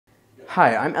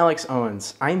Hi, I'm Alex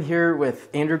Owens. I'm here with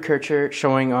Andrew Kercher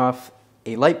showing off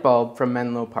a light bulb from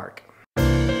Menlo Park.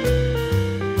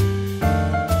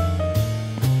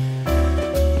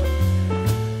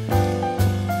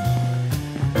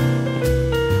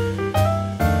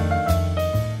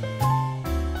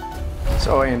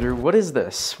 So Andrew, what is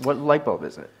this? What light bulb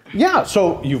is it? Yeah,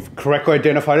 so you've correctly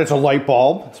identified it's a light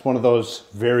bulb. It's one of those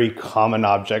very common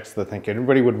objects that I think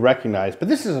everybody would recognize, but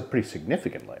this is a pretty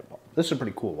significant light bulb. This is a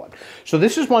pretty cool one. So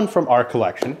this is one from our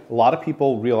collection. A lot of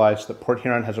people realize that Port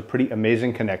Huron has a pretty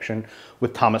amazing connection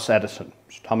with Thomas Edison.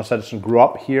 So Thomas Edison grew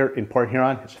up here in Port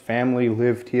Huron. His family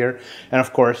lived here. And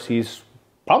of course, he's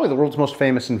probably the world's most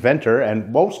famous inventor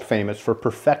and most famous for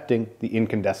perfecting the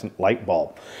incandescent light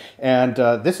bulb. And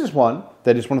this is one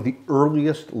that is one of the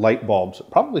earliest light bulbs that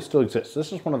probably still exists.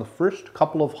 This is one of the first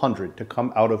couple of hundred to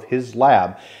come out of his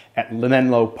lab at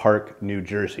Menlo Park, New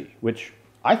Jersey, which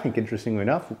I think, interestingly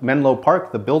enough, Menlo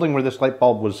Park, the building where this light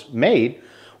bulb was made,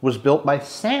 was built by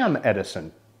Sam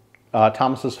Edison,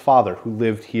 Thomas's father, who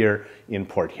lived here in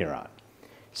Port Huron.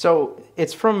 So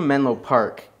it's from Menlo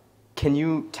Park. Can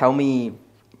you tell me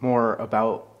more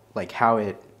about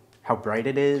how bright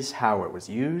it is, how it was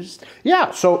used?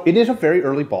 Yeah, so it is a very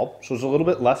early bulb, so it's a little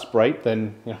bit less bright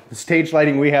than the stage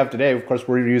lighting we have today. Of course,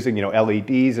 we're using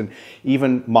LEDs, and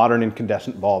even modern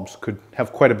incandescent bulbs could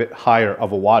have quite a bit higher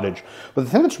of a wattage. But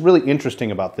the thing that's really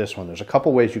interesting about this one, there's a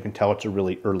couple ways you can tell it's a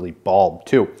really early bulb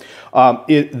too.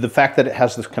 The fact that it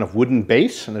has this kind of wooden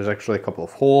base, and there's actually a couple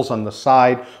of holes on the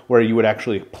side where you would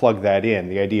actually plug that in.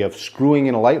 The idea of screwing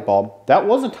in a light bulb, that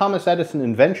was a Thomas Edison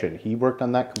invention. He worked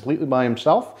on that completely by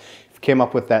himself. Came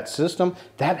up with that system.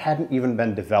 That hadn't even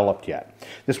been developed yet.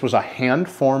 This was a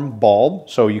hand-formed bulb,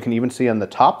 so you can even see on the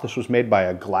top, this was made by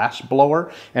a glass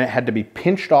blower, and it had to be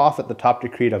pinched off at the top to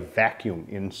create a vacuum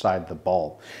inside the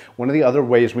bulb. One of the other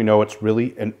ways we know it's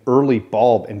really an early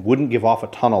bulb and wouldn't give off a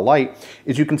ton of light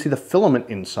is you can see the filament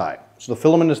inside. So the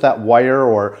filament is that wire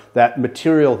or that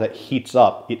material that heats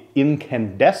up. It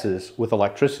incandesces with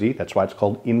electricity. That's why it's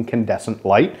called incandescent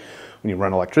light. When you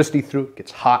run electricity through, it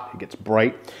gets hot, it gets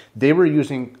bright. They were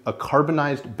using a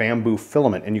carbonized bamboo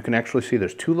filament, and you can actually see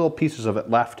there's two little pieces of it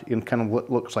left in kind of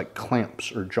what looks like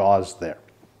clamps or jaws there.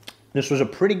 This was a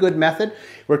pretty good method,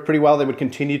 worked pretty well. They would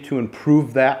continue to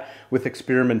improve that with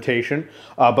experimentation.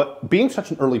 But being such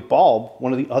an early bulb,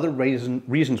 one of the other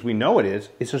reasons we know it is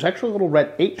there's actually a little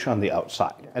red H on the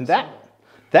outside. And that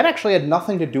actually had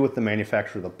nothing to do with the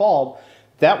manufacture of the bulb.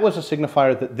 That was a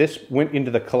signifier that this went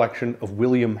into the collection of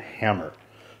William Hammer.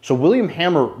 So William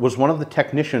Hammer was one of the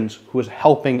technicians who was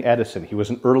helping Edison. He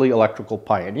was an early electrical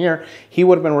pioneer. He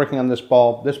would have been working on this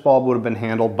bulb. This bulb would have been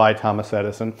handled by Thomas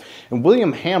Edison. And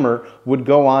William Hammer would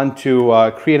go on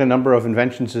to create a number of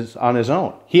inventions on his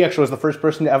own. He actually was the first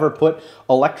person to ever put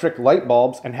electric light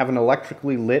bulbs and have an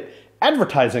electrically lit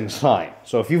advertising sign.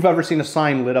 So if you've ever seen a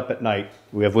sign lit up at night,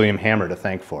 we have William Hammer to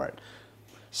thank for it.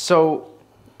 So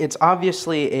it's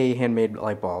obviously a handmade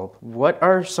light bulb. What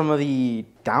are some of the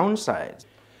downsides?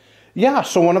 Yeah,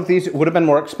 so one of these would have been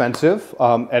more expensive.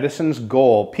 Edison's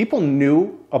goal, people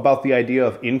knew about the idea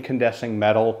of incandescing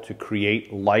metal to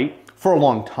create light for a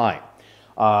long time.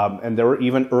 And there were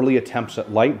even early attempts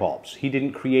at light bulbs. He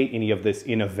didn't create any of this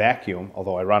in a vacuum,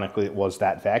 although ironically it was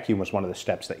that vacuum was one of the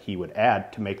steps that he would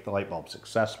add to make the light bulb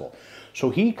successful. So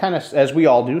he kind of, as we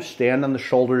all do, stand on the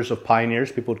shoulders of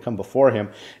pioneers, people who'd come before him,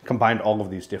 combined all of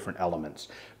these different elements.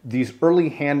 These early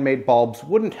handmade bulbs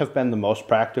wouldn't have been the most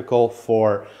practical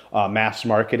for mass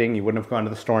marketing. You wouldn't have gone to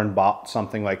the store and bought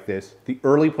something like this. The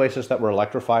early places that were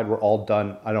electrified were all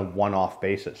done on a one-off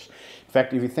basis. In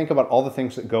fact, if you think about all the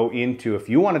things that go into, if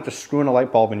you wanted to screw in a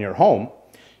light bulb in your home,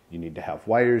 you need to have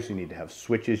wires, you need to have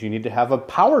switches, you need to have a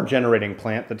power generating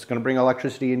plant that's going to bring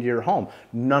electricity into your home.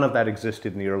 None of that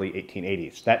existed in the early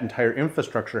 1880s. That entire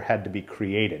infrastructure had to be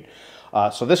created.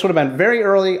 So this would have been very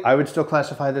early. I would still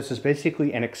classify this as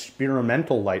basically an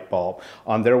experimental light bulb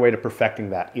on their way to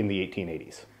perfecting that in the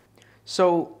 1880s.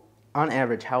 So on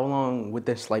average, how long would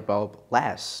this light bulb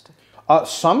last?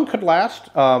 Some could last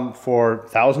for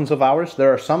thousands of hours.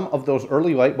 There are some of those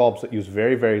early light bulbs that use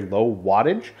very, very low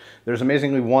wattage. There's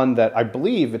amazingly one that I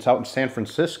believe it's out in San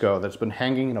Francisco that's been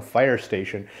hanging in a fire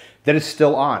station that is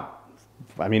still on.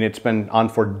 I mean, it's been on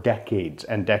for decades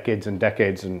and decades and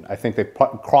decades, and I think they've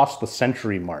crossed the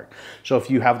century mark. So if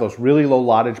you have those really low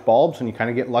wattage bulbs and you kind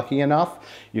of get lucky enough,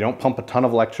 you don't pump a ton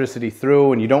of electricity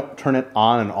through and you don't turn it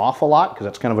on and off a lot because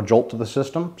that's kind of a jolt to the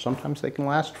system, sometimes they can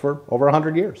last for over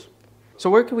 100 years. So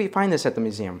where can we find this at the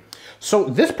museum? So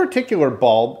this particular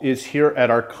bulb is here at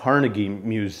our Carnegie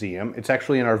Museum. It's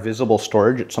actually in our visible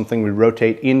storage. It's something we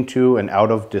rotate into and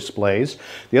out of displays.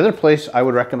 The other place I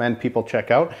would recommend people check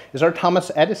out is our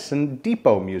Thomas Edison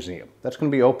Depot Museum. That's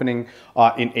going to be opening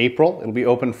in April. It'll be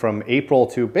open from April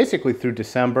to basically through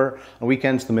December. On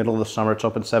weekends, the middle of the summer, it's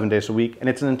open 7 days a week. And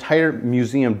it's an entire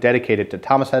museum dedicated to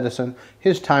Thomas Edison,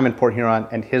 his time in Port Huron,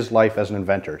 and his life as an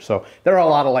inventor. So there are a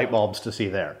lot of light bulbs to see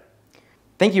there.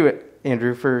 Thank you,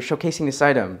 Andrew, for showcasing this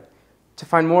item. To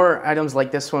find more items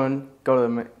like this one, go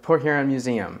to the Port Huron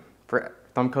Museum. For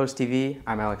Thumb Coast TV,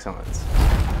 I'm Alex Owens.